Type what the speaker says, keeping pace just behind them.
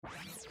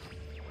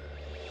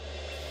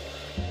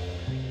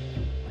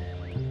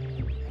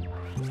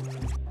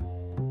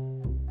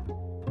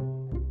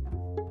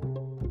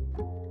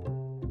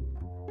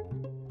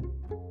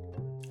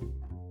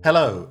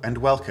Hello and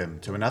welcome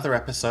to another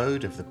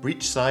episode of the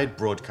Breachside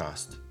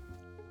Broadcast,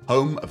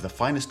 home of the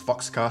finest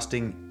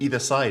foxcasting either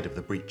side of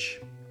the breach.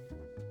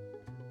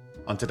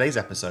 On today's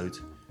episode,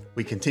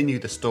 we continue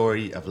the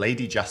story of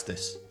Lady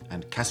Justice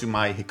and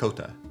Kazumai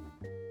Hikota,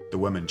 the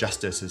woman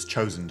Justice has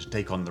chosen to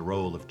take on the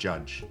role of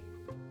judge.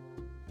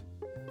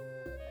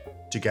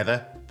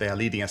 Together, they are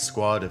leading a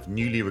squad of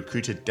newly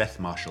recruited death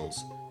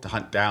marshals to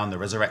hunt down the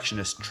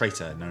resurrectionist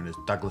traitor known as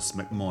Douglas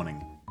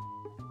McMorning.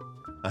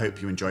 I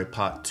hope you enjoy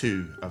part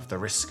 2 of The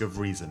Risk of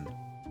Reason,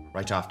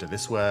 right after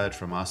this word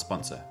from our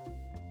sponsor.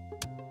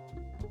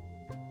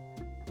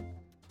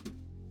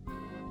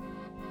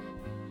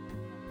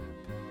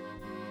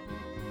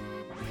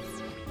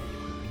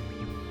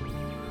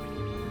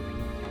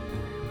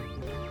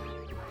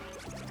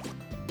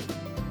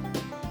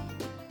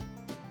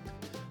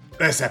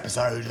 This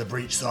episode of the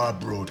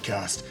Breachside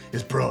Broadcast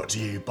is brought to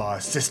you by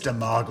Sister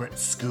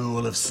Margaret's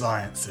School of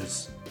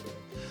Sciences.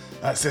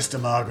 At Sister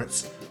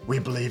Margaret's, we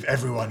believe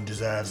everyone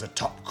deserves a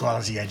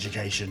top-quality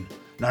education,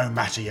 no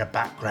matter your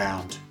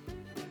background.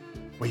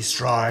 We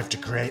strive to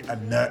create a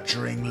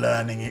nurturing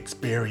learning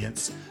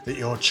experience that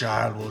your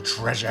child will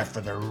treasure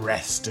for the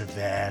rest of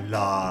their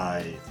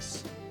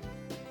lives.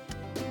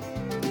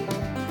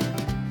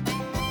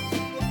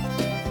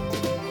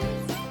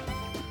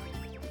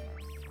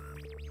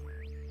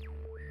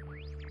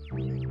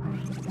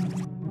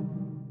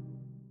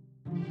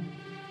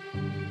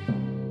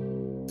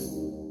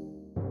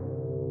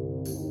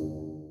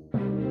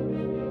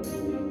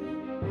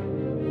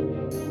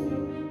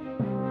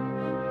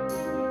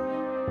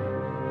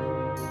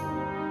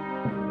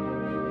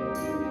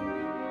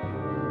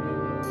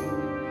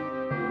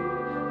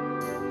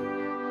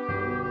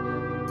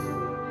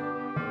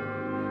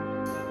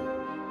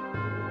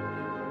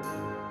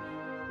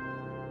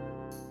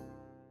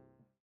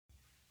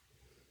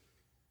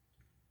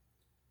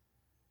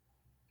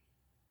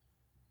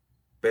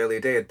 Barely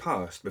a day had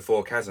passed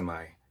before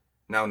Kazumai,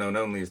 now known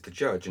only as the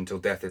judge until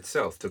death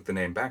itself took the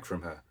name back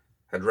from her,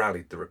 had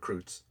rallied the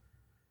recruits.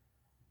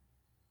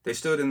 They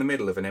stood in the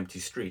middle of an empty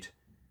street,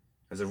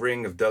 as a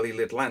ring of dully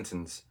lit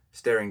lanterns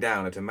staring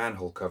down at a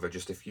manhole cover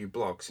just a few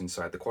blocks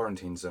inside the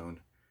quarantine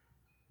zone.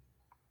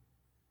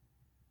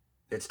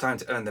 "It's time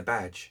to earn the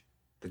badge,"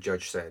 the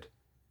judge said,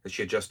 as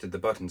she adjusted the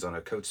buttons on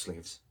her coat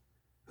sleeves.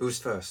 "Who's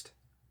first?"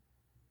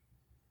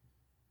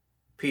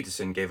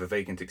 Peterson gave a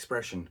vacant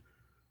expression,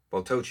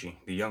 while Tochi,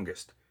 the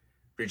youngest,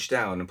 reached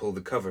down and pulled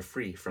the cover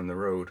free from the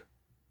road,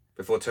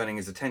 before turning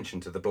his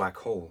attention to the black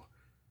hole,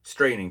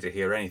 straining to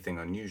hear anything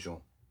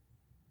unusual.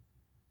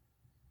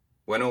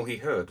 When all he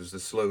heard was the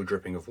slow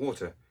dripping of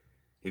water,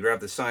 he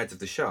grabbed the sides of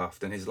the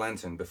shaft and his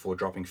lantern before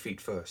dropping feet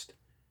first.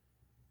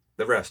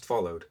 The rest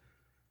followed,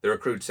 the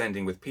recruits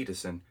ending with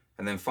Peterson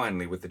and then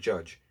finally with the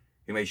judge,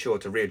 who made sure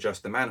to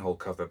readjust the manhole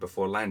cover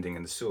before landing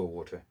in the sewer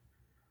water.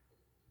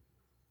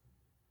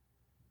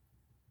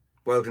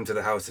 "Welcome to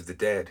the House of the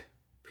Dead,"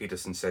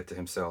 Peterson said to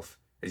himself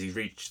as he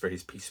reached for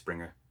his peace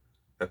bringer,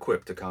 a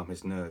quip to calm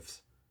his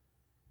nerves.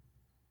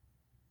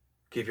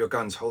 "Keep your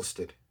guns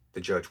holstered,"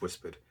 the judge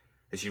whispered,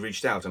 as she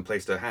reached out and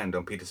placed her hand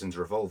on Peterson's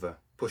revolver,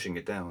 pushing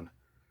it down.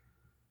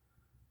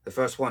 "The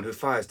first one who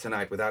fires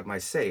tonight without my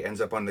say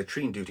ends up on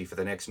latrine duty for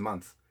the next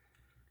month,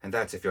 and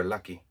that's if you're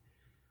lucky.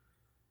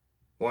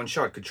 One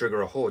shot could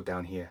trigger a horde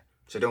down here,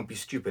 so don't be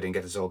stupid and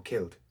get us all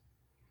killed."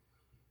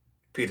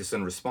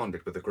 Peterson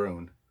responded with a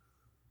groan.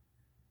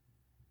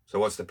 "So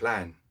what's the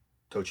plan?"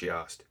 Tochi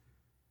asked,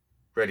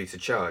 ready to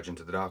charge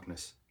into the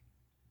darkness.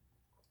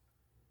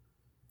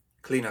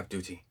 "Cleanup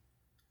duty.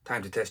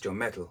 Time to test your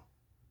mettle."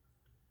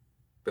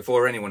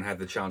 Before anyone had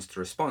the chance to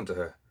respond to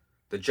her,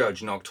 the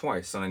judge knocked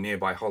twice on a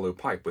nearby hollow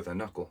pipe with her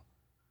knuckle.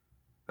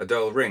 A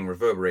dull ring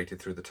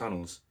reverberated through the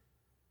tunnels.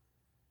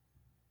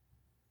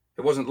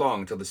 It wasn't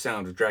long until the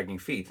sound of dragging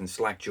feet and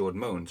slack-jawed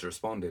moans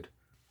responded.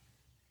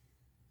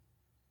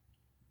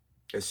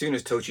 As soon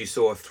as Tochi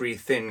saw 3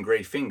 thin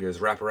grey fingers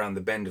wrap around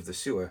the bend of the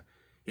sewer,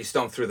 he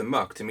stomped through the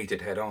muck to meet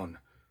it head-on,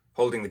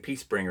 holding the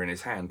peace-bringer in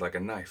his hand like a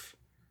knife.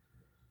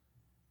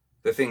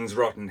 The thing's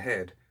rotten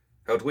head,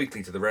 held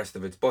weakly to the rest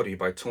of its body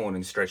by torn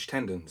and stretched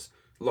tendons,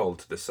 lolled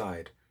to the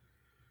side.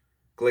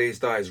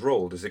 Glazed eyes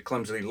rolled as it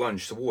clumsily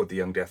lunged toward the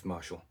young death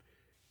marshal.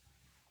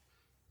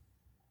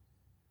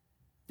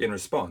 In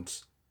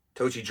response,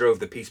 Tochi drove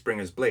the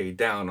peace-bringer's blade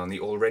down on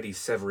the already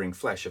severing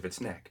flesh of its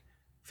neck,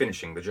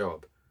 finishing the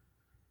job.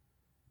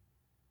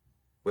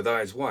 With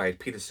eyes wide,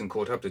 Peterson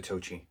caught up to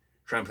Tochi,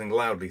 trampling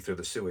loudly through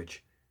the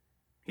sewage.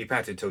 He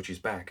patted Tochi's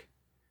back.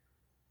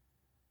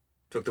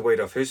 "Took the weight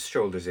off his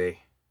shoulders, eh?"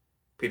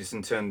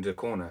 Peterson turned a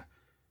corner,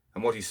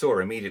 and what he saw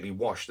immediately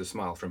washed the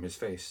smile from his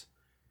face.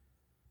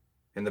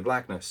 In the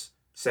blackness,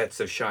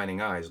 sets of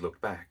shining eyes looked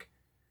back.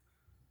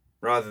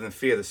 Rather than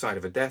fear the sight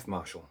of a death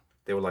marshal,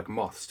 they were like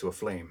moths to a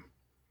flame.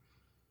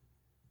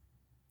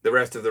 The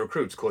rest of the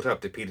recruits caught up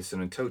to Peterson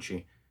and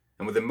Tochi,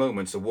 and within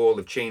moments a wall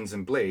of chains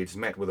and blades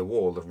met with a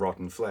wall of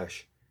rotten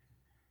flesh.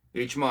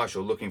 Each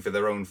marshal looking for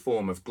their own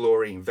form of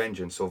glory,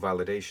 vengeance, or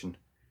validation.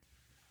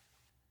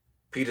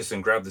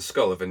 Peterson grabbed the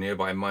skull of a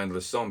nearby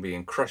mindless zombie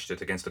and crushed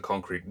it against a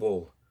concrete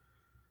wall.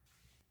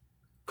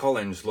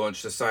 Collins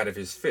launched the side of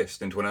his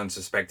fist into an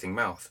unsuspecting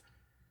mouth,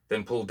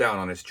 then pulled down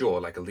on its jaw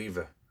like a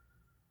lever.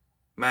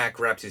 Mac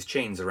wrapped his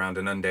chains around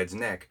an undead's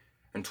neck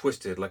and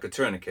twisted like a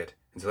tourniquet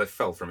until it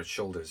fell from its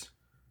shoulders.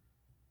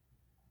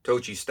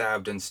 Tochi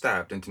stabbed and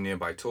stabbed into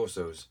nearby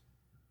torsos.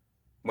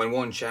 When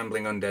one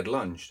shambling undead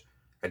lunged,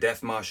 a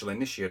Death Marshal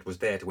initiate was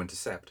there to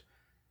intercept.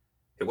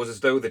 It was as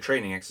though the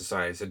training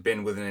exercise had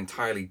been with an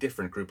entirely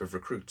different group of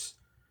recruits.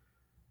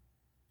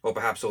 Or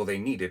perhaps all they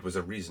needed was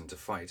a reason to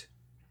fight.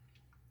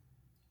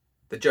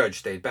 The judge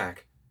stayed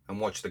back and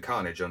watched the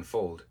carnage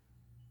unfold.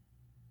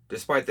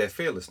 Despite their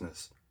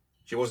fearlessness,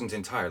 she wasn't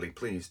entirely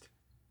pleased.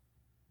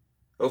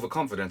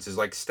 Overconfidence is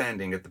like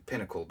standing at the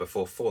pinnacle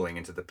before falling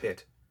into the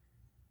pit.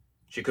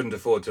 She couldn't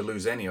afford to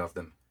lose any of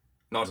them,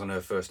 not on her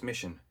first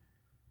mission,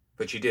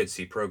 but she did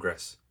see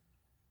progress.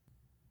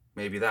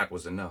 Maybe that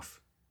was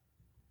enough.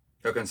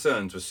 Her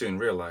concerns were soon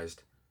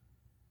realized.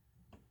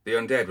 The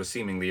undead were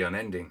seemingly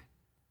unending.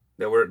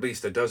 There were at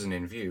least a dozen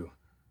in view,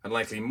 and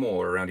likely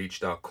more around each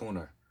dark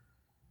corner.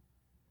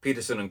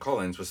 Peterson and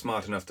Collins were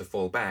smart enough to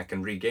fall back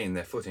and regain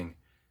their footing,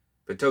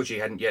 but Tochi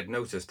hadn't yet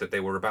noticed that they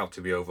were about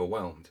to be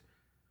overwhelmed.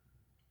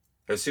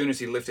 As soon as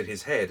he lifted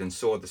his head and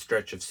saw the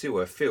stretch of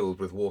sewer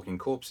filled with walking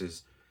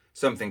corpses,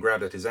 something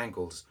grabbed at his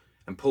ankles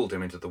and pulled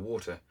him into the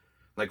water,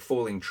 like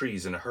falling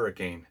trees in a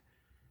hurricane.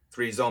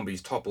 3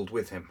 zombies toppled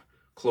with him,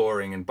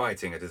 clawing and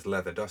biting at his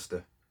leather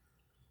duster.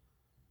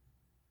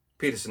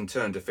 Peterson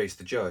turned to face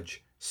the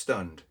judge,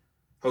 stunned,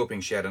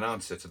 hoping she had an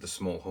answer to the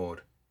small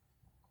horde.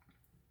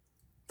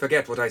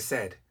 "Forget what I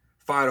said.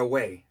 Fire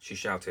away," she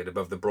shouted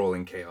above the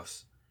brawling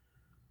chaos.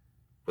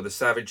 With a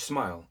savage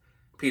smile,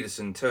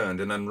 Peterson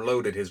turned and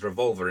unloaded his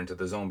revolver into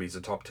the zombies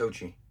atop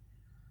Tochi.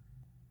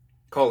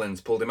 Collins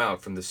pulled him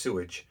out from the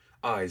sewage,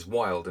 eyes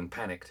wild and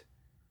panicked.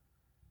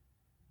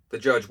 The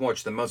judge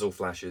watched the muzzle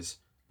flashes,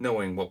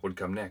 knowing what would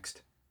come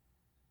next.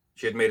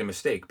 She had made a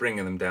mistake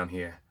bringing them down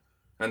here,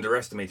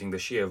 underestimating the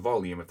sheer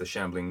volume of the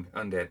shambling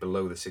undead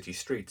below the city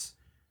streets,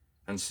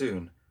 and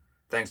soon,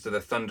 thanks to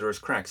the thunderous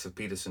cracks of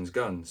Peterson's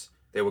guns,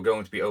 they were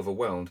going to be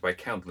overwhelmed by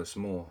countless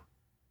more.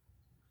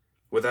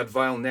 With that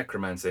vile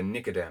necromancer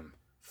Nicodem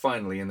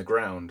finally in the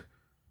ground,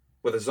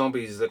 were the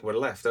zombies that were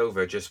left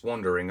over just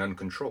wandering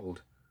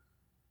uncontrolled.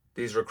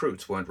 These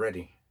recruits weren't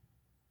ready.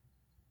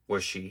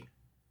 Was she?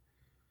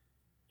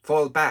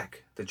 "Fall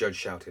back," the judge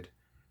shouted,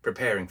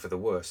 preparing for the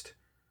worst.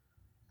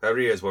 Her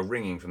ears were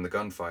ringing from the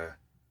gunfire.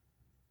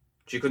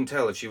 She couldn't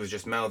tell if she was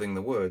just mouthing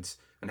the words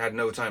and had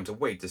no time to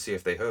wait to see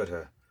if they heard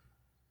her.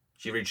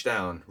 She reached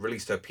down,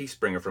 released her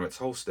Peacebringer from its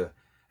holster,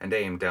 and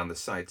aimed down the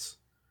sights.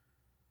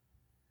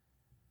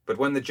 But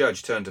when the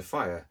judge turned to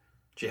fire,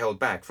 she held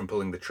back from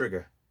pulling the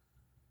trigger.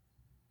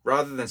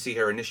 Rather than see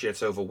her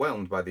initiates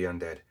overwhelmed by the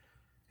undead,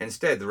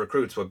 instead the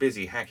recruits were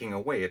busy hacking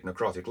away at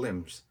necrotic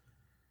limbs.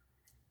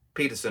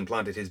 Peterson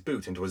planted his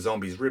boot into a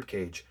zombie's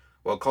ribcage,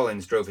 while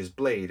Collins drove his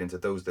blade into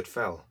those that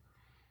fell.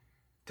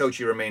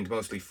 Tochi remained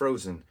mostly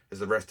frozen as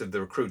the rest of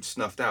the recruits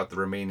snuffed out the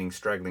remaining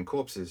straggling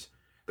corpses,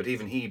 but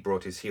even he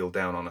brought his heel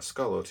down on a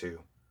skull or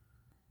two.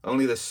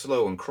 Only the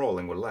slow and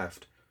crawling were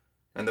left,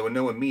 and there were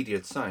no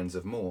immediate signs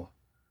of more.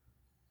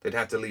 They'd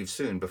have to leave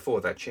soon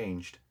before that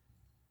changed.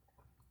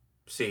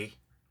 "See,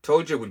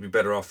 told you we'd be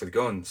better off with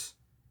guns,"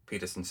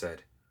 Peterson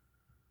said.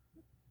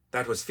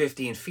 "That was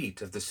 15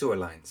 feet of the sewer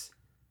lines.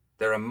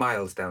 There are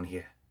miles down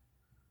here.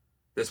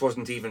 This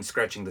wasn't even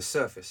scratching the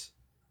surface."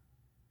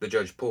 The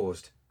judge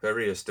paused, her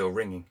ears still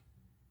ringing.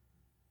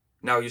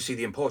 "Now you see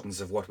the importance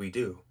of what we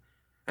do,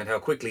 and how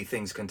quickly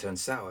things can turn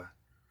sour.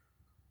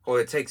 All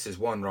it takes is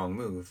one wrong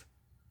move.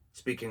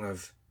 Speaking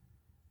of...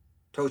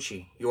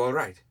 Tochi, you all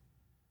right?"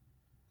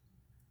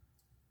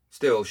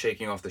 Still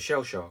shaking off the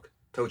shell shock,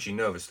 Tochi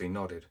nervously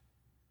nodded.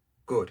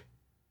 "Good.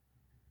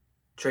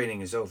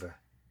 Training is over.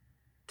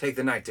 Take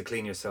the night to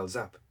clean yourselves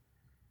up.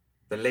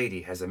 The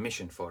lady has a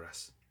mission for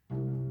us."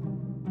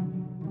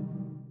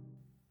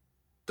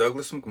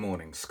 Douglas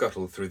McMorning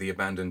scuttled through the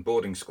abandoned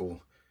boarding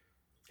school,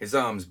 his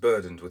arms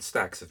burdened with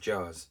stacks of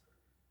jars.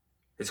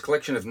 His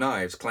collection of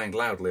knives clanged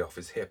loudly off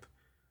his hip.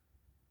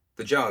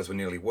 The jars were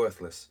nearly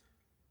worthless,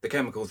 the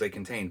chemicals they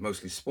contained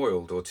mostly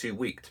spoiled or too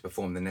weak to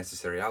perform the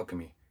necessary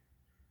alchemy.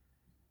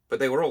 But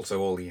they were also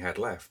all he had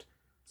left,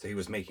 so he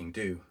was making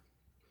do.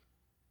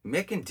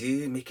 Making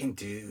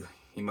do,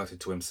 he muttered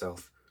to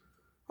himself.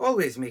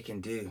 "Always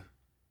making do.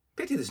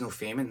 Pity there's no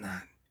fame in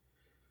that."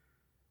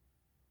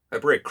 A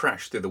brick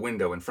crashed through the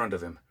window in front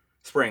of him,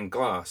 spraying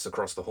glass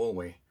across the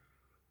hallway.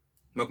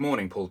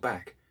 McMorning pulled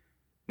back,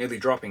 nearly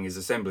dropping his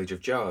assemblage of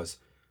jars,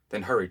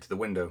 then hurried to the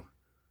window.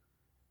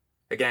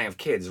 A gang of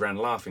kids ran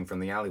laughing from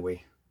the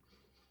alleyway.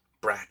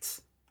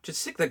 "Brats, just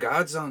stick the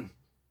guards on."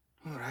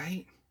 "All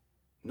right.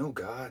 No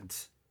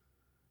guards."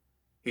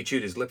 He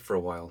chewed his lip for a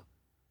while.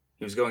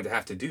 He was going to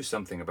have to do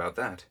something about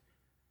that.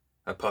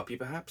 A puppy,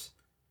 perhaps?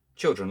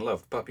 Children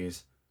loved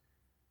puppies.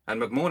 And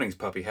McMorning's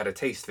puppy had a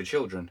taste for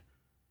children.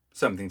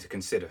 Something to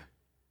consider.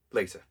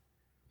 Later.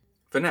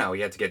 For now,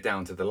 he had to get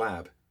down to the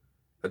lab.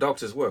 A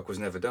doctor's work was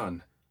never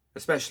done,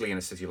 especially in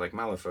a city like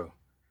Malifaux.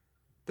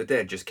 The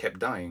dead just kept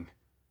dying.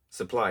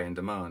 Supply and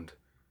demand.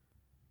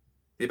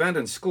 The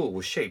abandoned school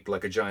was shaped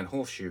like a giant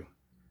horseshoe.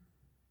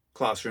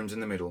 Classrooms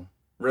in the middle,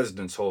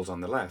 residence halls on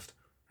the left,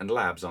 and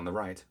labs on the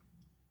right.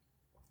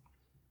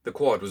 The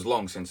quad was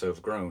long since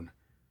overgrown.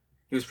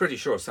 He was pretty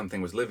sure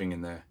something was living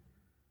in there.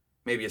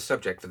 Maybe a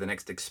subject for the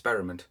next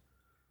experiment.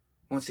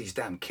 Once these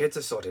damn kids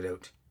are sorted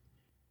out.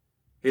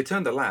 He had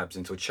turned the labs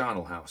into a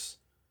charnel house.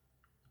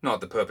 Not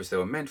the purpose they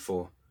were meant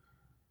for,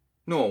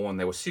 nor one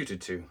they were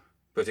suited to,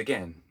 but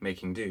again,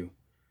 making do.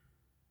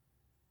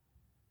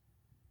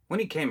 When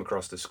he came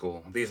across the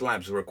school, these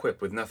labs were equipped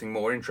with nothing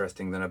more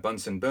interesting than a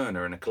Bunsen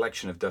burner and a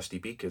collection of dusty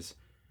beakers.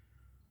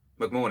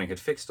 McMorning had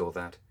fixed all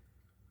that.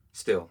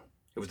 Still,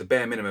 it was the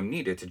bare minimum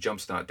needed to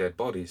jumpstart dead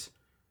bodies.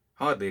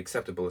 Hardly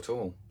acceptable at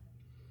all.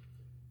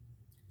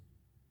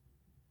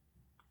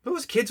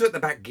 "Those kids are at the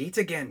back gate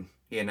again,"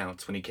 he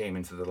announced when he came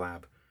into the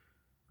lab.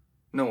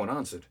 No one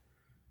answered.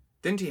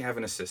 Didn't he have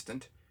an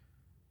assistant?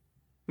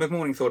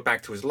 McMorning thought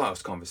back to his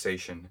last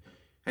conversation,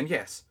 and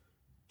yes,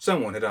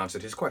 someone had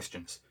answered his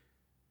questions.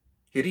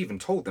 He had even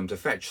told them to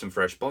fetch some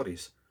fresh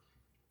bodies.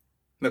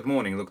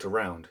 McMorning looked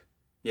around.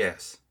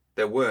 Yes,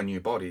 there were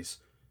new bodies.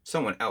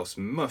 Someone else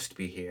must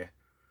be here.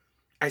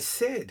 "I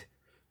said..."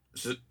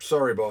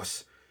 Sorry,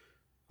 boss.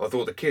 I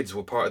thought the kids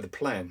were part of the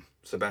plan,"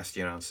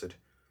 Sebastian answered.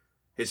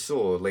 His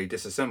saw lay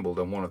disassembled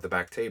on one of the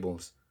back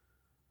tables.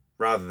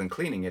 Rather than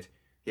cleaning it,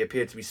 he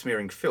appeared to be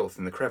smearing filth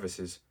in the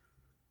crevices,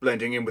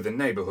 blending in with the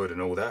neighborhood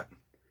and all that.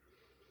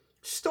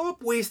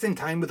 "Stop wasting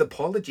time with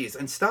apologies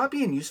and start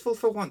being useful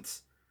for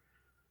once.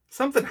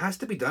 Something has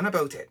to be done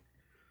about it.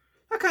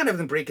 I can't have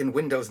them breaking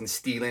windows and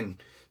stealing.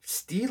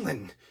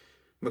 Stealing?"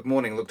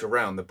 McMorning looked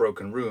around the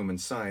broken room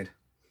and sighed.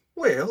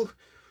 "Well,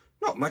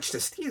 not much to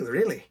steal,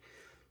 really.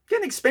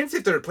 Getting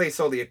expensive to replace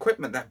all the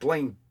equipment that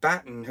blind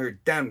bat and her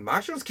damn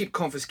marshals keep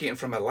confiscating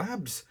from our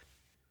labs.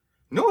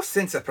 No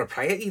sense of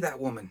propriety, that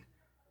woman.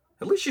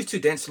 At least she's too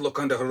dense to look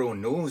under her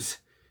own nose."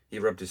 He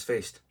rubbed his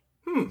face.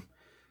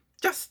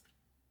 Just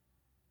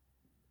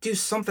do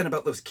something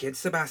about those kids,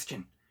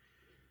 Sebastian."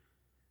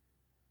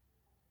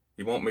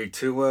 "You want me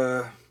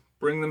to,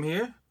 bring them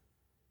here?"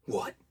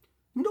 "What?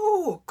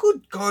 No,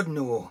 good God,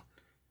 no.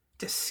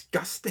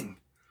 Disgusting.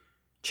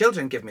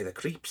 Children give me the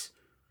creeps.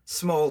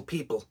 Small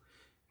people.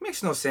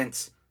 Makes no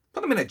sense.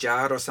 Put them in a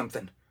jar or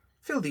something.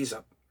 Fill these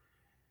up."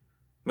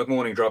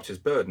 McMorning dropped his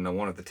burden on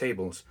one of the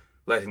tables,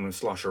 letting them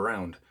slosh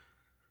around.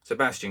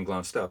 Sebastian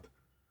glanced up.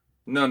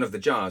 None of the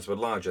jars were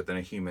larger than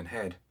a human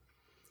head.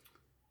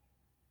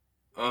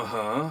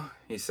 "Uh-huh,"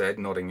 he said,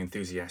 nodding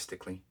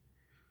enthusiastically.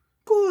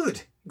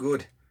 Good.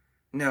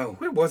 Now,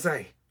 where was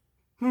I?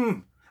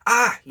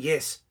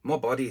 Yes, more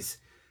bodies."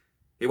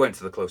 He went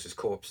to the closest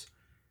corpse.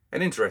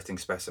 An interesting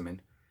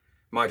specimen.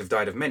 Might have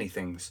died of many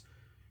things.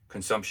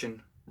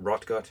 Consumption,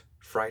 rot gut,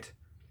 fright.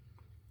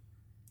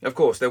 Of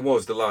course, there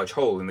was the large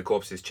hole in the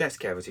corpse's chest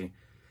cavity,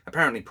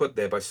 apparently put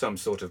there by some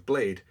sort of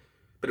blade,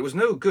 but it was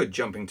no good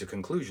jumping to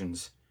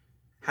conclusions.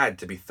 Had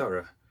to be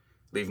thorough.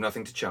 Leave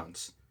nothing to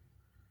chance.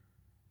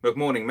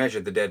 McMorning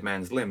measured the dead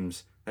man's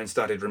limbs, and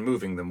started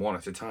removing them one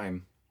at a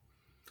time.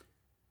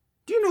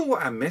 "Do you know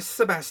what I miss,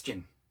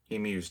 Sebastian?" he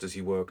mused as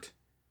he worked.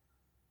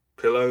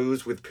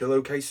 "Pillows with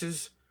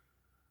pillowcases?"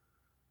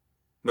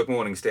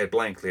 McMorning stared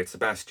blankly at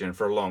Sebastian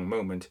for a long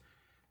moment,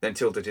 then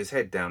tilted his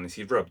head down as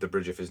he rubbed the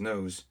bridge of his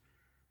nose.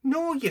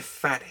 "No, you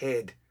fat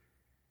head.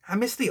 I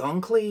miss the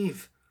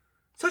enclave.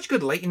 Such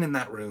good lighting in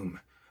that room,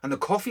 and the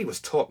coffee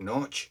was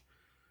top-notch."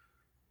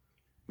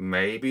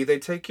 "Maybe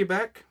they'd take you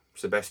back,"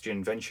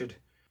 Sebastian ventured.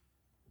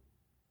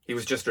 He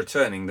was just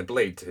returning the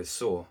blade to his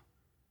saw.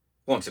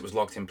 Once it was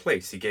locked in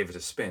place, he gave it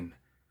a spin.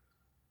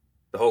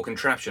 The whole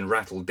contraption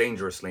rattled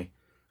dangerously,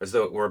 as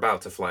though it were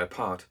about to fly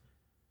apart.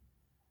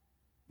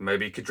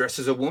 "Maybe you could dress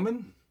as a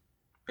woman?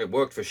 It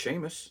worked for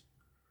Seamus."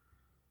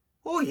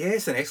 "Oh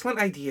yes, an excellent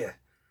idea.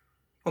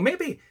 Or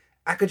maybe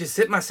I could just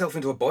zip myself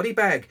into a body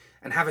bag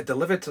and have it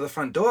delivered to the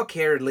front door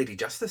carried Lady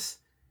Justice.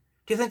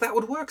 Do you think that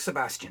would work,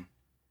 Sebastian?"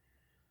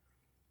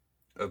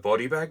 "A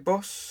body bag,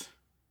 boss?"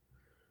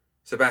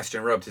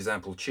 Sebastian rubbed his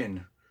ample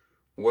chin.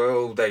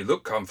 "Well, they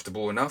look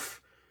comfortable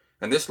enough,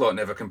 and this lot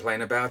never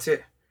complain about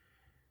it.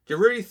 Do you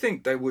really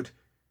think they would..."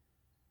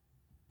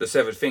 The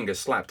severed finger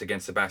slapped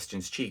against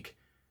Sebastian's cheek,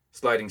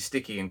 sliding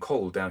sticky and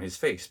cold down his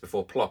face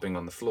before plopping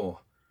on the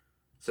floor.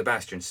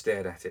 Sebastian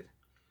stared at it.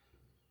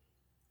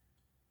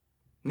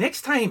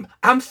 "Next time,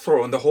 I'm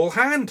throwing the whole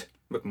hand,"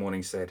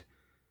 McMorning said.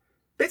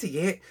 "Better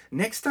yet,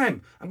 next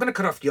time, I'm going to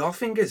cut off your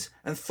fingers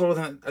and throw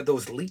them at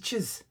those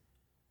leeches.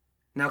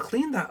 Now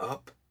clean that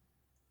up."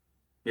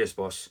 "Yes,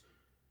 boss.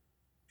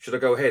 Should I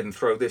go ahead and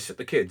throw this at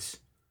the kids?"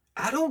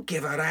 "I don't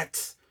give a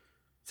rat's."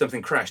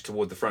 Something crashed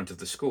toward the front of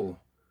the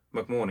school.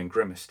 McMorning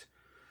grimaced.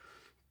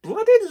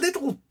 "Bloody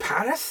little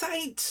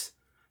parasites!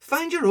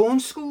 Find your own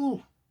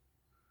school."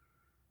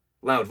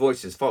 Loud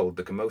voices followed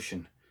the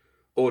commotion.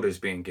 Orders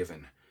being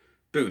given.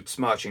 Boots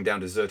marching down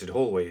deserted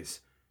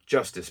hallways.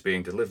 Justice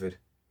being delivered.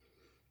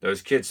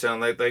 "Those kids sound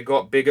like they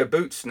got bigger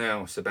boots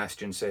now,"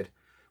 Sebastian said.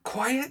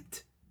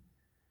 "Quiet!"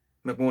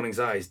 McMorning's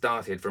eyes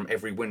darted from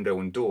every window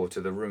and door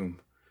to the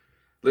room,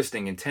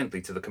 listening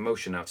intently to the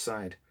commotion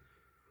outside.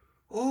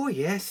 "Oh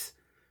yes,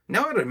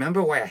 Now I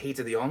remember why I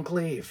hated the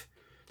Enclave.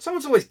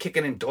 Someone's always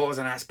kicking in doors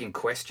and asking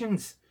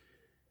questions.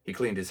 He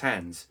cleaned his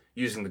hands,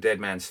 using the dead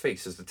man's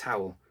face as the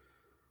towel.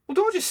 Well,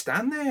 don't just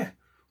stand there.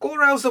 Go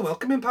arouse the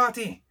welcoming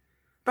party.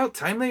 About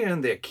time they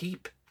earned their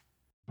keep.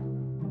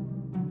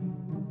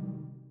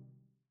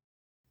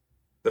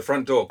 The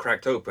front door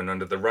cracked open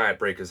under the riot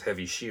breaker's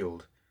heavy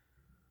shield.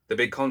 The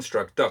big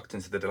construct ducked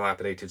into the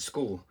dilapidated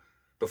school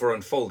before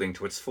unfolding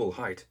to its full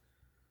height.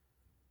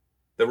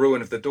 The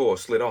ruin of the door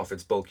slid off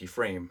its bulky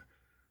frame,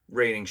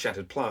 raining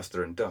shattered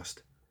plaster and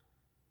dust.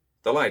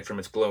 The light from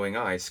its glowing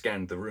eyes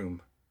scanned the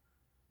room.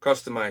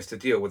 Customized to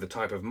deal with the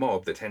type of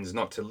mob that tends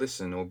not to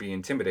listen or be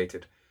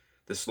intimidated,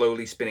 the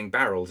slowly spinning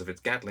barrels of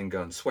its Gatling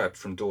gun swept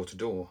from door to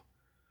door.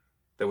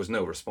 There was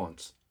no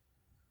response.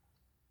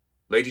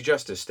 Lady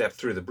Justice stepped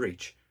through the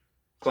breach,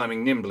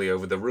 climbing nimbly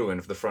over the ruin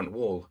of the front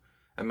wall,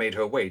 and made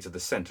her way to the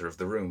center of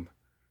the room.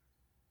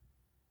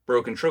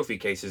 Broken trophy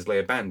cases lay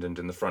abandoned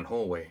in the front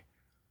hallway.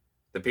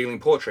 The peeling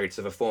portraits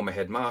of a former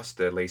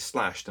headmaster lay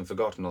slashed and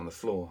forgotten on the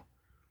floor.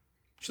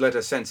 She let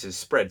her senses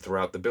spread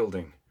throughout the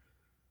building.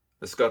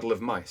 The scuttle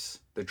of mice,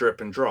 the drip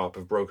and drop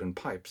of broken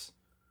pipes,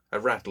 a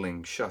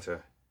rattling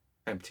shutter,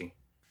 empty.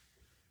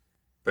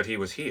 But he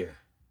was here.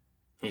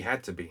 He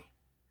had to be.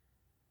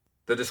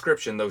 The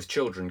description those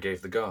children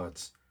gave the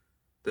guards,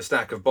 the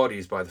stack of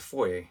bodies by the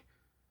foyer,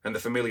 and the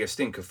familiar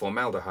stink of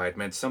formaldehyde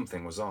meant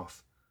something was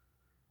off.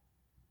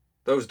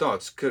 Those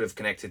dots could have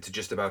connected to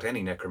just about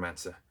any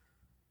necromancer.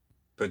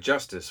 But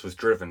Justice was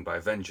driven by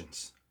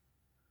vengeance.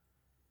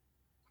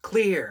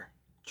 "Clear!"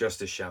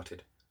 Justice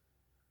shouted.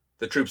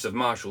 The troops of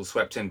marshals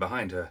swept in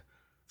behind her,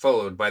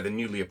 followed by the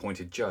newly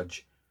appointed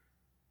judge.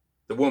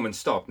 The woman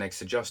stopped next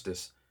to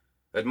Justice,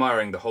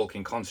 admiring the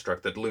hulking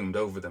construct that loomed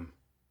over them.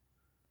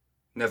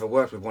 "Never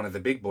worked with one of the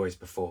big boys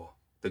before,"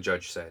 the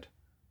judge said.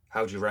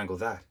 "How'd you wrangle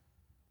that?"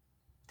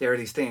 "There are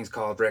these things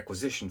called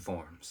requisition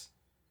forms."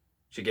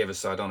 She gave a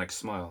sardonic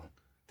smile,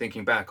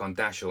 thinking back on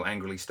Dashiell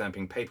angrily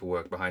stamping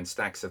paperwork behind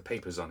stacks of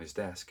papers on his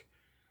desk.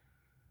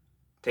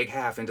 "Take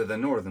half into the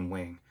northern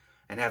wing,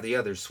 and have the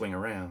others swing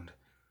around.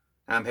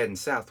 I'm heading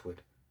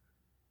southward.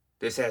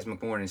 This has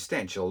McMornin's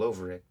stench all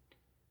over it.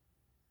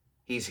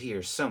 He's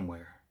here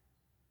somewhere."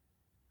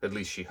 At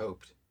least she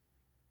hoped.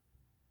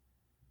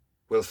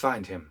 "We'll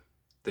find him,"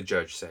 the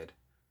judge said.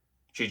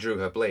 She drew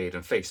her blade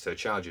and faced her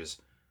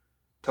charges.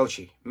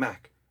 "Tochi,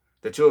 Mac,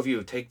 the two of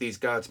you take these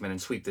guardsmen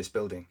and sweep this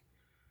building.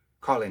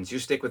 Collins, you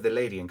stick with the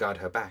lady and guard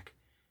her back.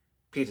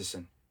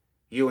 Peterson,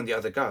 you and the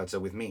other guards are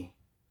with me."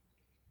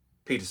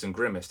 Peterson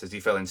grimaced as he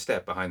fell in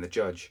step behind the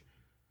judge.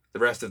 The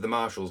rest of the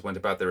marshals went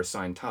about their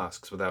assigned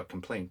tasks without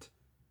complaint.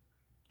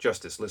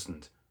 Justice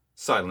listened,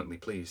 silently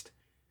pleased.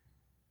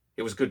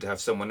 It was good to have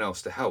someone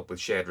else to help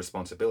with shared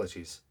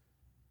responsibilities.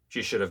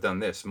 She should have done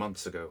this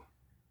months ago.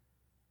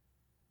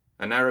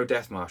 A narrow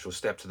death marshal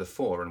stepped to the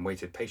fore and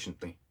waited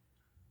patiently.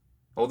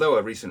 Although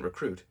a recent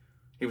recruit,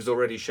 he was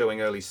already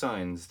showing early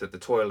signs that the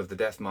toil of the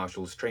death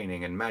marshal's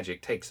training and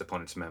magic takes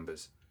upon its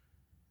members.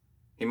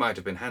 He might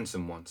have been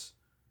handsome once.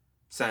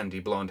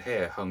 Sandy blonde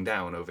hair hung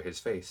down over his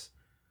face.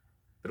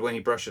 But when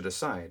he brushed it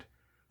aside,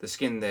 the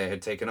skin there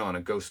had taken on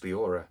a ghostly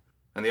aura,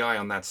 and the eye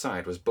on that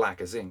side was black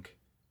as ink.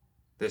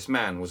 This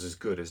man was as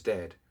good as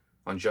dead,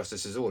 on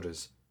Justice's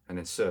orders and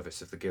in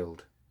service of the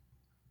guild.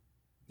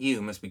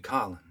 "You must be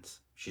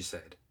Collins," she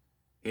said.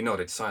 He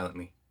nodded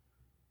silently.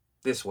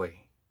 "This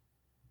way."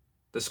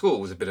 The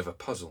school was a bit of a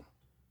puzzle.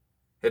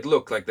 It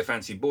looked like the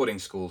fancy boarding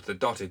schools that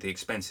dotted the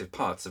expensive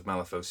parts of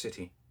Malifaux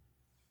City.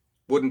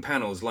 Wooden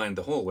panels lined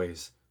the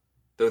hallways,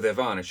 though their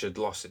varnish had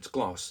lost its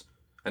gloss,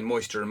 and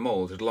moisture and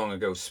mold had long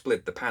ago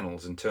split the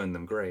panels and turned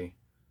them grey.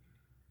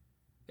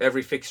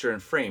 Every fixture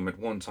and frame at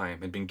one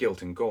time had been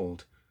gilt in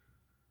gold,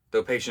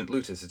 though patient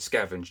looters had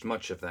scavenged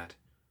much of that,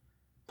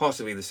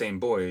 possibly the same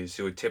boys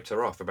who had tipped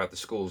her off about the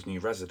school's new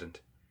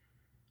resident.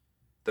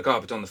 The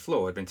carpet on the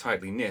floor had been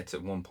tightly knit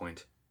at one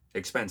point,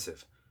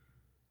 expensive,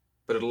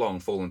 but had long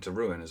fallen to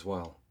ruin as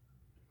well.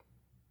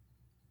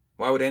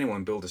 Why would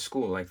anyone build a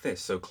school like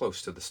this so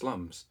close to the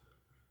slums?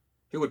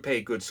 Who would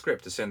pay good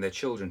scrip to send their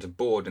children to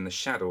board in the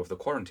shadow of the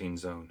quarantine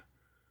zone?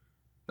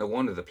 No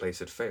wonder the place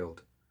had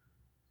failed.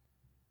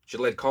 She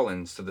led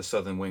Collins to the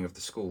southern wing of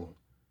the school.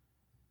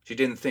 She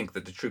didn't think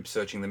that the troops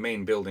searching the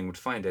main building would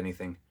find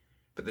anything,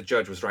 but the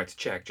judge was right to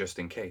check just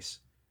in case.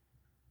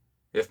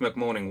 If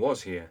McMorning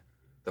was here,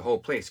 the whole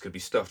place could be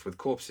stuffed with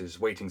corpses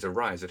waiting to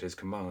rise at his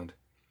command.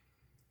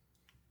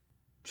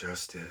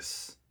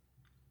 "Justice."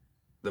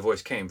 The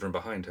voice came from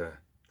behind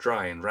her,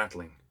 dry and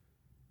rattling.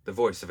 The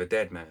voice of a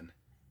dead man.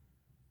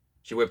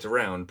 She whipped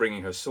around,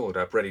 bringing her sword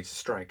up, ready to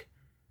strike.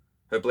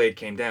 Her blade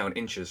came down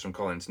inches from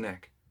Collins'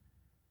 neck.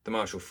 The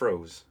marshal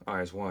froze,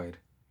 eyes wide.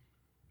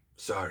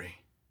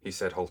 "Sorry," he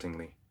said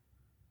haltingly.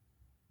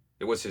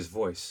 It was his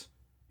voice,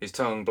 his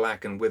tongue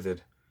black and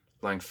withered,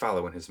 lying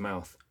fallow in his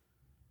mouth.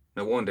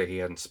 No wonder he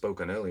hadn't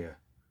spoken earlier.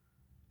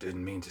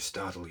 "Didn't mean to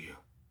startle you.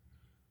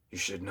 You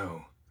should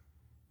know.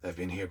 I've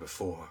been here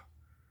before.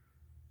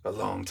 A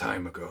long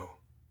time ago."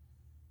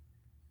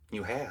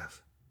 "You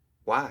have?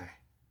 Why?"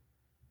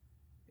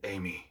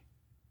 "Amy,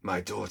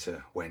 my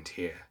daughter, went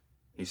here."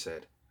 he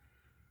said.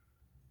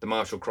 The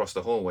marshal crossed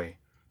the hallway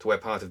to where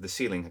part of the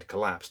ceiling had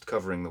collapsed,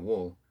 covering the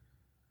wall.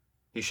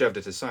 He shoved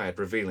it aside,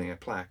 revealing a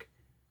plaque.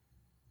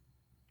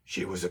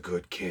 She was a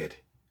good kid.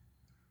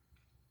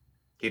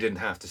 He didn't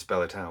have to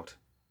spell it out.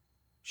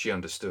 She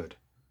understood.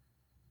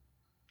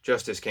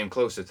 Justice came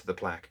closer to the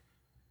plaque,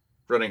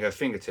 running her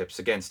fingertips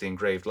against the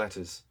engraved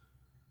letters.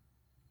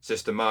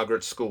 Sister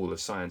Margaret's School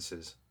of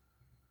Sciences.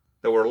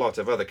 There were a lot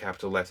of other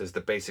capital letters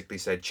that basically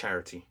said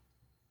charity.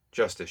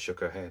 Justice shook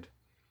her head.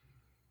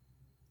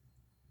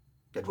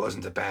 It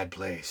wasn't a bad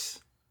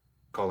place,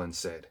 Collins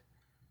said.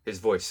 His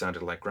voice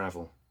sounded like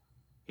gravel.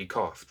 He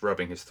coughed,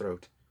 rubbing his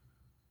throat.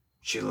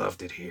 She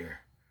loved it here.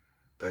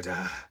 But,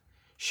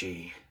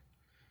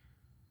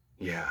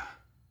 yeah.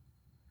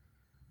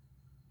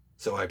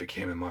 So I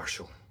became a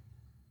marshal.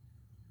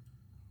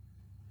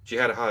 She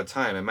had a hard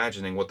time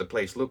imagining what the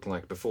place looked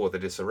like before the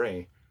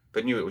disarray,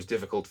 but knew it was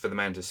difficult for the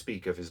man to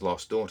speak of his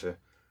lost daughter,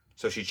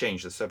 so she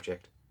changed the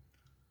subject.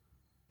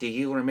 Do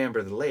you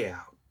remember the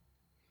layout?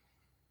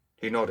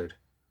 He nodded,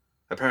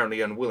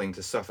 apparently unwilling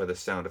to suffer the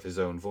sound of his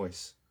own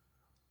voice.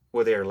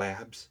 Were there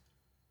labs?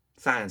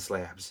 Science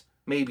labs,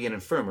 maybe an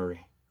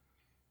infirmary.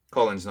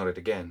 Collins nodded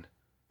again,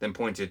 then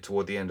pointed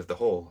toward the end of the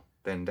hall,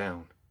 then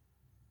down.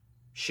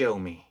 Show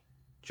me,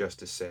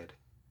 Justice said,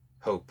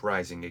 hope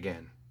rising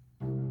again.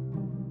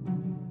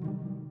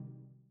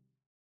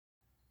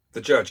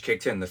 The judge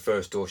kicked in the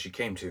first door she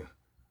came to,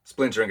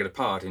 splintering it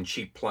apart in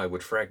cheap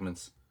plywood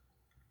fragments.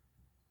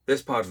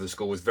 This part of the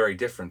school was very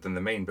different than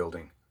the main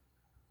building.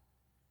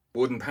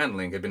 Wooden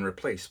paneling had been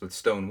replaced with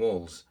stone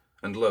walls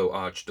and low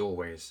arched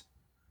doorways.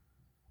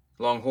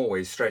 Long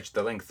hallways stretched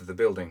the length of the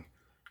building,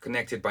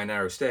 connected by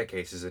narrow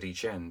staircases at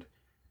each end.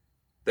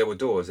 There were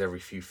doors every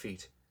few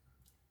feet.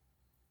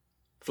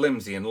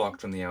 Flimsy and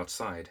locked from the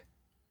outside,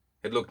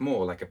 it looked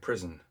more like a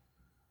prison.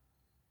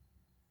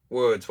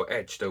 Words were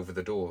etched over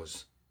the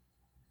doors.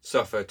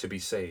 Suffer to be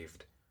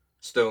saved.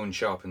 Stone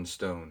sharpens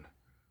stone.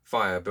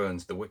 Fire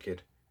burns the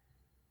wicked.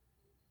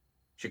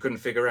 She couldn't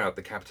figure out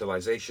the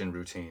capitalization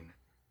routine.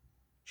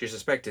 She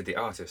suspected the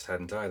artist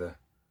hadn't either.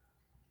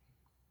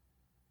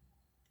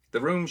 The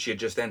room she had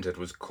just entered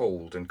was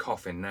cold and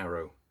coffin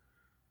narrow.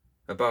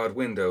 A barred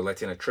window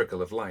let in a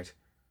trickle of light,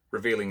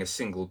 revealing a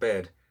single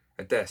bed,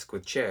 a desk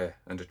with chair,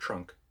 and a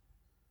trunk.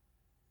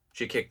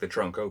 She kicked the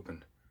trunk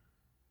open.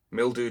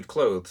 Mildewed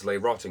clothes lay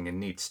rotting in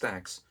neat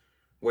stacks,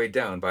 weighed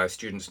down by a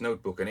student's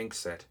notebook and ink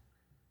set.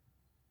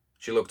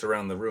 She looked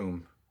around the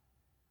room,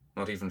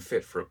 not even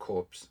fit for a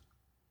corpse.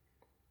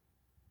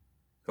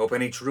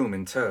 Open each room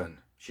in turn,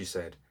 she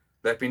said.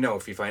 Let me know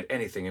if you find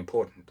anything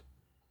important.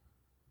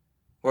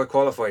 What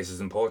qualifies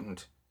as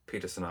important?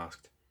 Peterson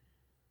asked.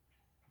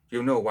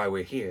 You know why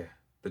we're here,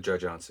 the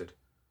judge answered.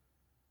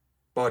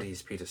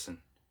 Bodies, Peterson.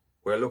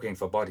 We're looking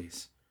for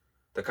bodies.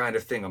 The kind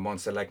of thing a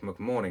monster like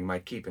McMorning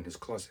might keep in his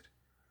closet.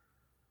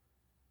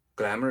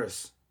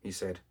 Glamorous, he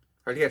said.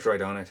 I'll get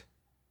right on it.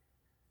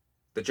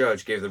 The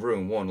judge gave the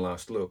room one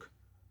last look.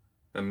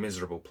 A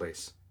miserable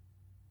place.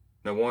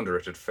 No wonder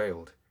it had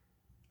failed.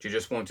 She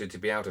just wanted to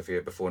be out of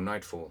here before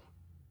nightfall.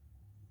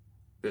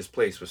 This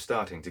place was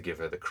starting to give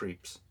her the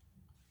creeps.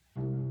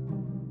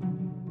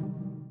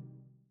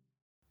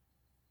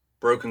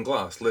 Broken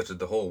glass littered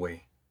the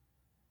hallway.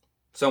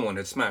 Someone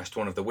had smashed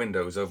one of the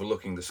windows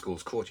overlooking the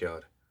school's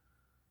courtyard.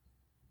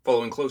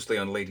 Following closely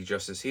on Lady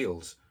Justice's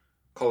heels,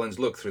 Collins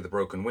looked through the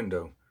broken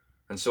window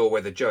and saw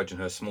where the judge and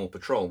her small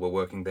patrol were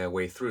working their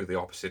way through the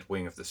opposite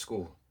wing of the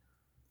school.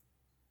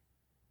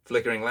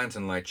 Flickering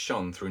lantern lights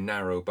shone through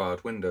narrow,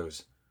 barred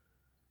windows.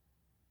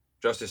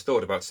 Justice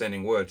thought about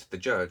sending word to the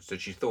judge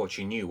that she thought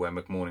she knew where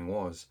McMorning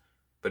was,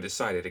 but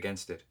decided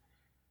against it.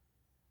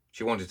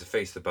 She wanted to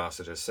face the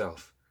bastard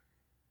herself.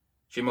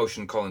 She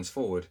motioned Collins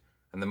forward,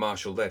 and the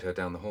marshal led her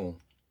down the hall.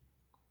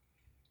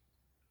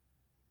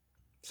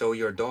 So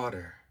your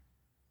daughter,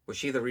 was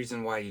she the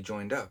reason why you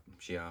joined up?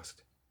 She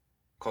asked.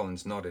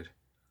 Collins nodded.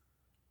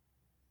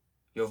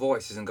 Your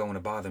voice isn't going to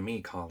bother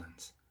me,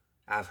 Collins.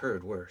 I've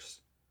heard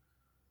worse.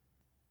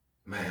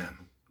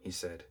 Ma'am, he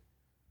said.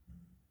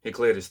 He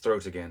cleared his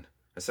throat again,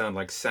 a sound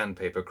like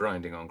sandpaper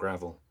grinding on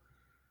gravel.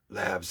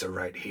 Labs are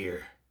right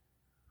here.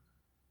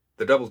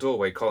 The double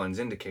doorway Collins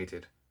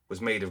indicated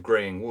was made of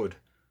greying wood,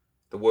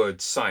 the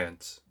word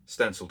science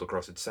stenciled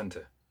across its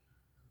center.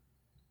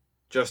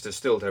 Justice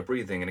stilled her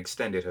breathing and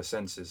extended her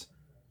senses.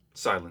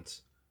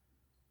 Silence.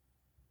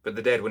 But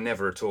the dead were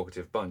never a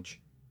talkative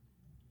bunch.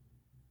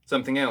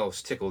 Something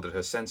else tickled at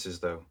her senses,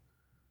 though.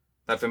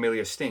 That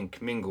familiar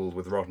stink mingled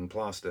with rotten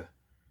plaster.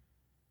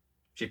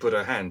 She put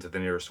her hand to the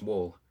nearest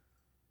wall.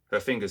 Her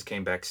fingers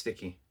came back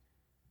sticky.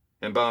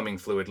 Embalming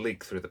fluid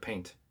leaked through the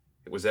paint.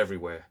 It was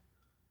everywhere.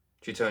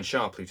 She turned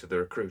sharply to the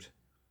recruit.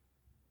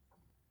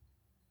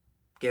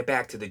 Get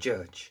back to the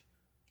judge.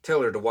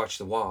 Tell her to watch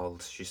the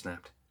walls, she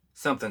snapped.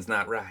 Something's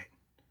not right.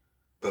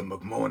 But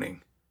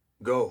McMorning.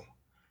 Go.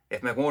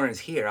 If McMorning's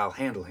here, I'll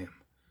handle him,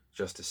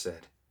 Justice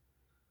said.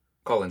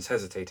 Collins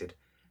hesitated,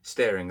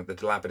 staring at the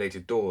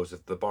dilapidated doors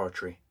of the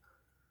laboratory.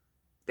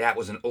 That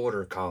was an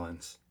order,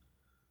 Collins.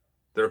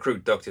 The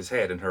recruit ducked his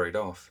head and hurried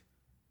off.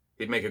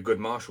 He'd make a good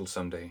marshal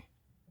someday,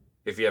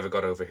 if he ever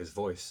got over his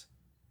voice.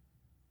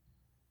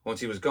 Once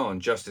he was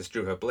gone, Justice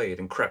drew her blade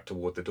and crept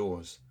toward the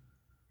doors.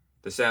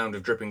 The sound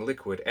of dripping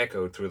liquid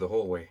echoed through the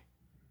hallway.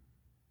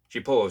 She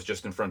paused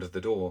just in front of the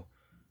door,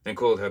 then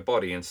coiled her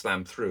body and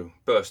slammed through,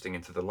 bursting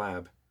into the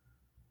lab.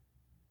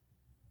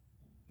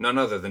 None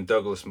other than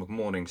Douglas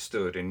McMorning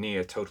stood in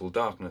near total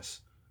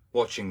darkness,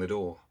 watching the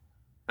door,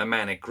 a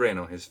manic grin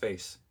on his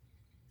face.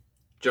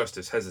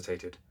 Justice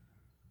hesitated.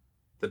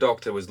 The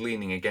doctor was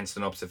leaning against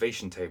an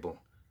observation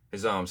table,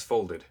 his arms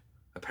folded,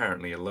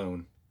 apparently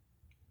alone.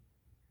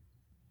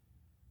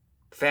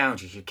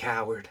 "Found you, you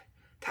coward.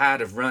 Tired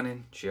of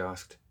running?" she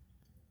asked.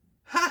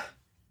 "Ha!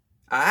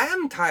 I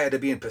am tired of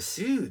being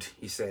pursued,"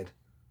 he said.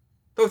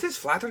 "Though it is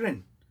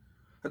flattering.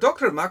 A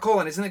doctor of my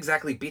calling isn't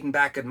exactly beating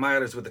back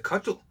admirers with a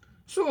cudgel.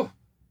 So,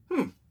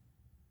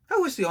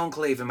 how was the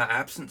enclave in my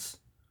absence?"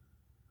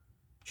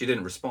 She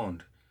didn't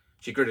respond.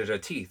 She gritted her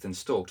teeth and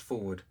stalked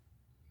forward.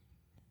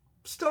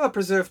 "Still a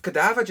preserved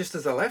cadaver just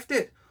as I left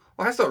it?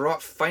 Or has the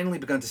rot finally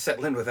begun to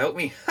settle in without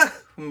me?"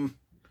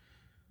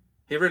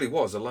 He really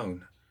was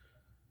alone.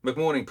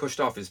 McMorning pushed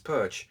off his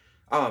perch,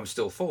 arms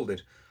still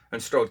folded,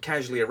 and strode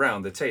casually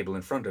around the table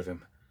in front of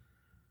him.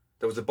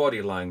 There was a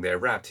body lying there,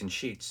 wrapped in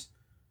sheets.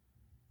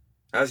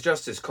 As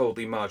Justice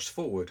coldly marched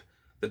forward,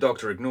 the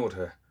doctor ignored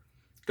her,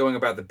 going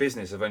about the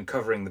business of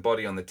uncovering the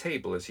body on the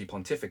table as he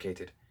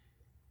pontificated.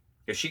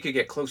 If she could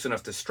get close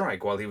enough to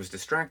strike while he was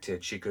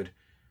distracted, she could...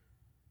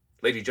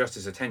 Lady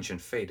Justice's attention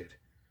faded.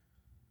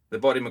 The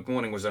body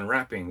McMorning was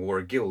unwrapping wore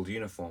a guild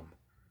uniform.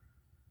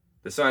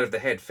 The side of the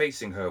head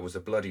facing her was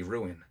a bloody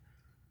ruin,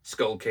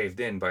 skull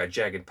caved in by a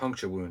jagged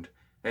puncture wound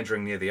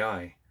entering near the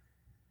eye,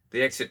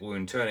 the exit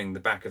wound turning the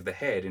back of the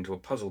head into a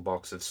puzzle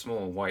box of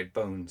small white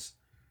bones.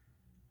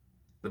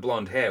 The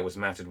blonde hair was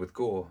matted with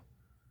gore.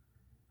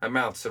 Her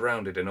mouth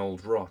surrounded an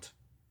old rot.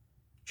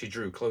 She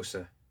drew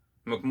closer,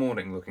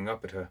 McMorning looking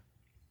up at her.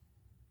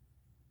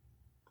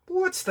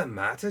 "What's the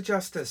matter,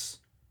 Justice?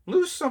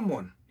 Lose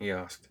someone?" he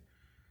asked.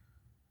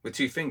 With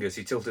 2 fingers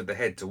he tilted the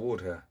head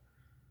toward her.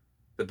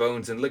 The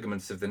bones and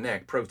ligaments of the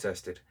neck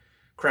protested,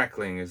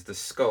 crackling as the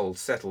skull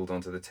settled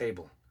onto the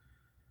table.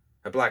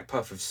 A black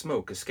puff of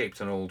smoke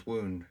escaped an old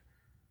wound.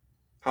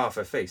 Half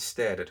her face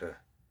stared at her.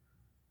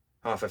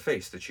 Half a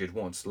face that she had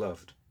once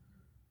loved.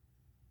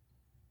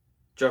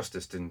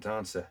 Justice didn't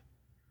answer.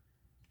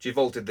 She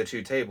vaulted the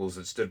 2 tables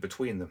that stood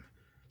between them,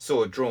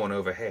 sword drawn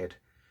overhead,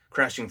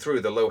 crashing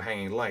through the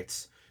low-hanging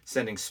lights,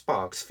 sending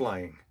sparks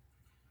flying.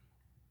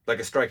 Like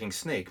a striking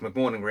snake,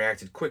 McMorning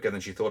reacted quicker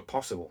than she thought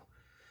possible,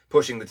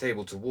 pushing the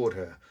table toward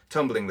her,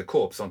 tumbling the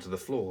corpse onto the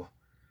floor.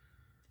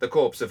 The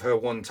corpse of her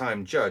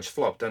one-time judge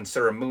flopped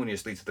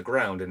unceremoniously to the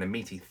ground in a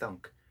meaty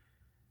thunk.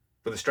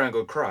 With a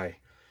strangled cry,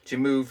 she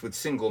moved with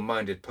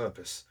single-minded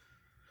purpose,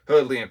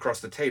 hurtling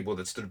across the table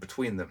that stood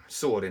between them,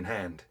 sword in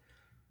hand.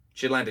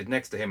 She landed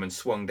next to him and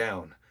swung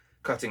down,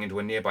 cutting into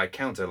a nearby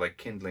counter like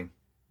kindling.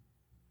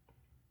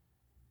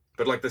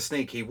 But like the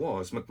snake he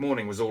was,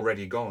 McMorning was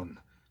already gone,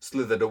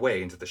 slithered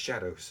away into the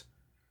shadows.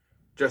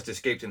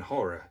 Justice gaped in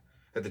horror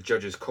at the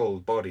judge's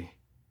cold body,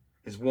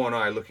 his one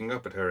eye looking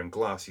up at her in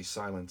glassy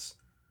silence.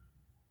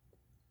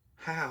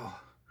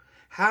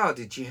 How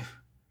did you...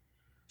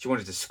 She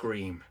wanted to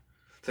scream,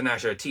 to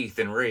gnash her teeth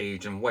in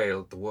rage and wail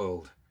at the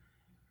world.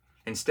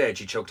 Instead,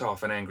 she choked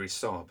off an angry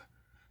sob,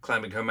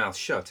 clamping her mouth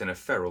shut in a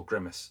feral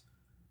grimace.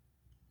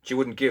 She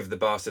wouldn't give the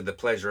bastard the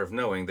pleasure of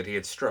knowing that he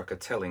had struck a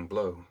telling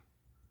blow.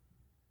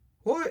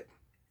 "What?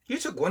 You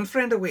took one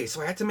friend away,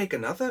 so I had to make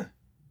another?"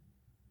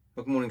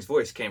 McMorning's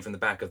voice came from the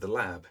back of the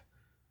lab.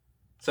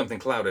 Something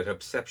clouded her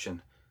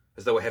perception,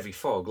 as though a heavy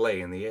fog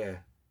lay in the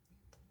air.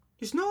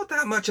 "He's not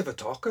that much of a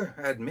talker,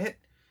 I admit,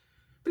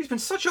 but he's been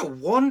such a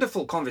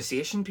wonderful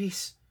conversation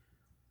piece."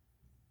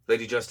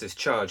 Lady Justice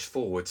charged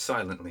forward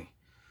silently,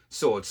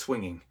 sword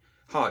swinging,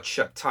 heart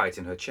shut tight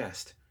in her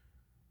chest.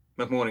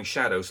 McMorning's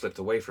shadow slipped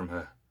away from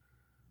her.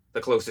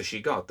 The closer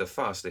she got, the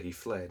faster he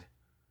fled.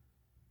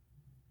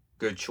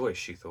 Good choice,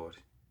 she thought.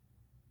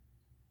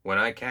 When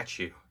I catch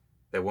you,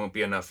 there won't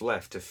be enough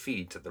left to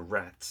feed to the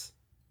rats.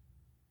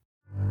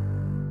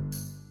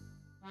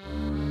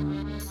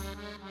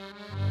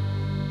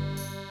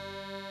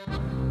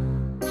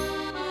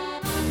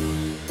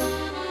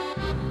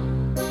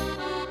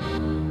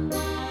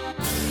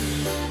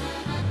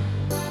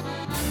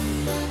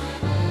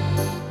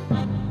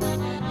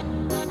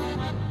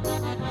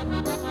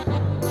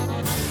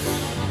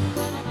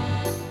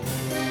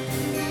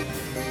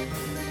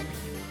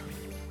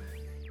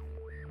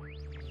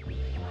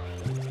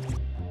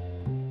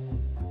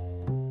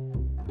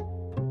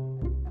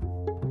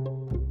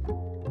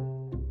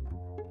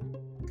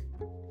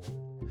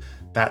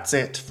 That's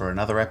it for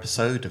another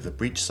episode of the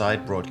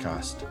Breachside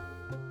Broadcast.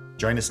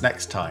 Join us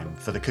next time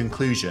for the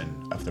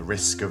conclusion of The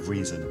Risk of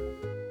Reason.